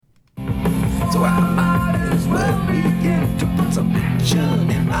I might as well begin to put some action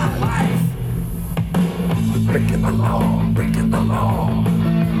in my life. Breaking the law, breaking the law,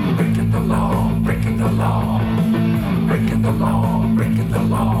 breaking the law, breaking the law, breaking the law, breaking the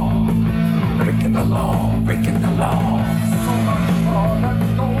law, breaking the law, breaking the law. So much more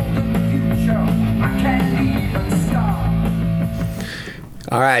than golden future, I can't even stop.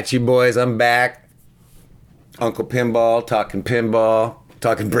 All right, you boys, I'm back. Uncle Pinball, talking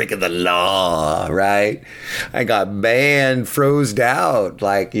Breaking the Law, right? I got banned, frozed out,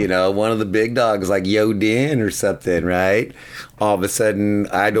 like, one of the big dogs, like Yo Din or something, right? All of a sudden,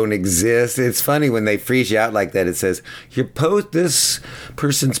 I don't exist. It's funny when they freeze you out like that. It says, this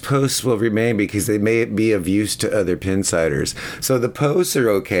person's posts will remain because they may be of use to other pinsiders. So the posts are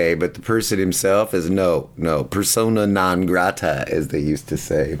okay, but the person himself is no, persona non grata, as they used to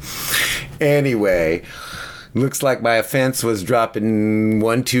say. Anyway, looks like my offense was dropping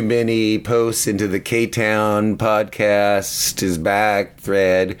one too many posts into the K-Town podcast is back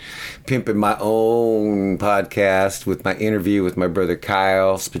thread, pimping my own podcast with my interview with my brother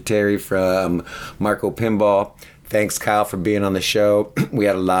Kyle Spiteri from Marco Pinball. Thanks, Kyle, for being on the show. We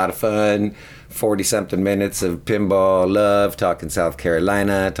had a lot of fun. 40-something minutes of pinball love, talking South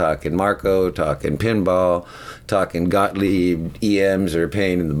Carolina, talking Marco, talking pinball, talking Gottlieb EMs are a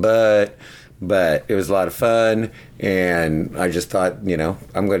pain in the butt. But it was a lot of fun, and I just thought,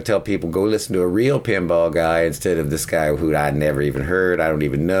 I'm going to tell people, go listen to a real pinball guy instead of this guy who I never even heard, I don't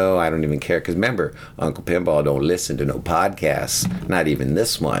even know, I don't even care. Because remember, Uncle Pinball don't listen to no podcasts, not even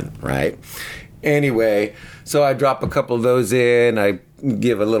this one, right? Anyway, so I drop a couple of those in. I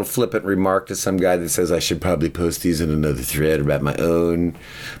give a little flippant remark to some guy that says I should probably post these in another thread about my own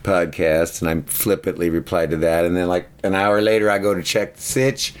podcast, and I flippantly reply to that. And then like an hour later, I go to check the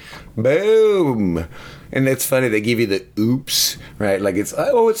sitch. Boom! And it's funny, they give you the oops, right? Like it's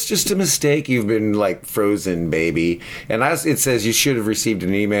just a mistake. You've been like frozen, baby. And it says you should have received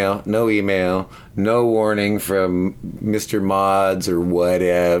an email. No warning from Mr. Mods or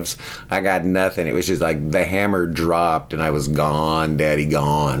whatevs. I got nothing. It was just like the hammer dropped and I was gone, daddy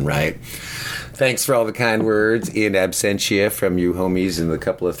gone, right? Thanks for all the kind words in absentia from you homies in the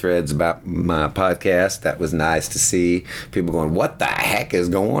couple of threads about my podcast. That was nice to see. People going, what the heck is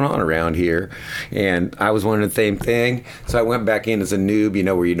going on around here? And I was wondering the same thing. So I went back in as a noob,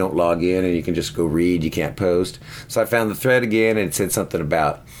 where you don't log in and you can just go read. You can't post. So I found the thread again and it said something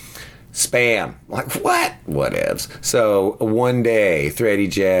about spam. Like, what? Whatevs. So one day, thread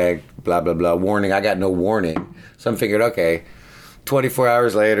eject, blah, blah, blah, warning. I got no warning. So I'm figured, okay, 24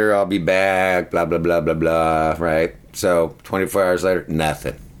 hours later, I'll be back, blah, blah, blah, blah, blah, right? So 24 hours later,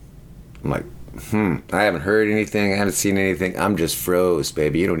 nothing. I'm like, I haven't heard anything. I haven't seen anything. I'm just froze,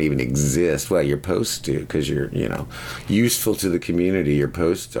 baby. You don't even exist. Well, you're supposed to because you're, useful to the community. Your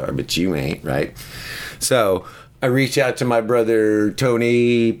posts are, but you ain't, right? So I reach out to my brother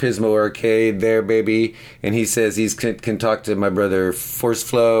Tony, Pismo Arcade there, baby, and he says he can talk to my brother Force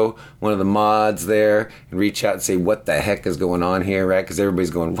Flow, one of the mods there, and reach out and say, what the heck is going on here, right? Because everybody's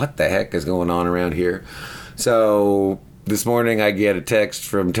going, what the heck is going on around here? So this morning I get a text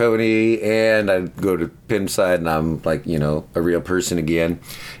from Tony, and I go to Pimside, and I'm like, a real person again.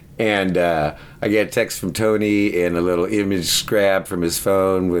 And I get a text from Tony and a little image scrap from his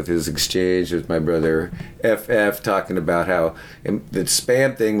phone with his exchange with my brother FF talking about how the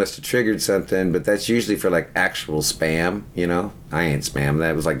spam thing must have triggered something, but that's usually for like actual spam, I ain't spam.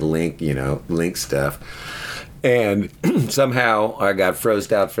 That was like link stuff. And somehow I got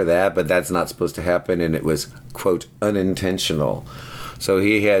froze out for that, but that's not supposed to happen, and it was, quote, unintentional. So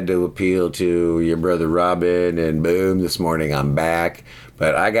he had to appeal to your brother Robin, and boom, this morning I'm back.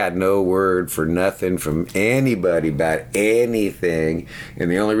 But I got no word for nothing from anybody about anything.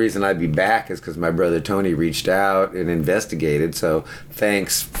 And the only reason I'd be back is because my brother Tony reached out and investigated. So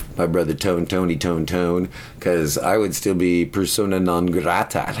thanks, my brother Tony, because I would still be persona non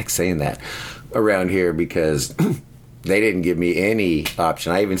grata. I like saying that around here because they didn't give me any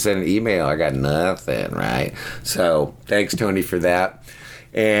option. I even sent an email. I got nothing, right? So thanks, Tony, for that.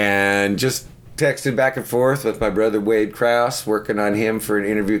 And just texted back and forth with my brother Wade Krause, working on him for an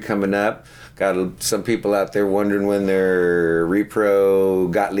interview coming up. Got some people out there wondering when their repro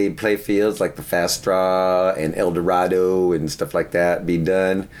Gottlieb playfields like the Fast Straw and El Dorado and stuff like that be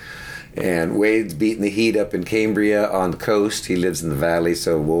done. And Wade's beating the heat up in Cambria on the coast. He lives in the valley,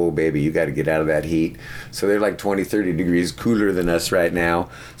 so whoa, baby, you got to get out of that heat. So they're like 20, 30 degrees cooler than us right now.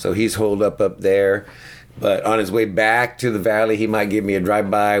 So he's holed up there. But on his way back to the valley, he might give me a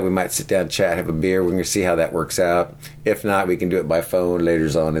drive-by. We might sit down, chat, have a beer. We're going to see how that works out. If not, we can do it by phone later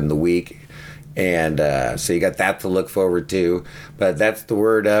on in the week. And so you got that to look forward to. But that's the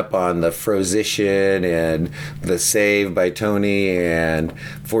word up on the Frosition and the Save by Tony and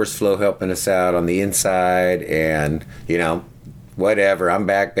Force Flow helping us out on the inside. And, whatever. I'm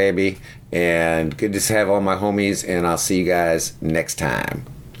back, baby. And good to have all my homies. And I'll see you guys next time.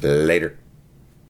 Later.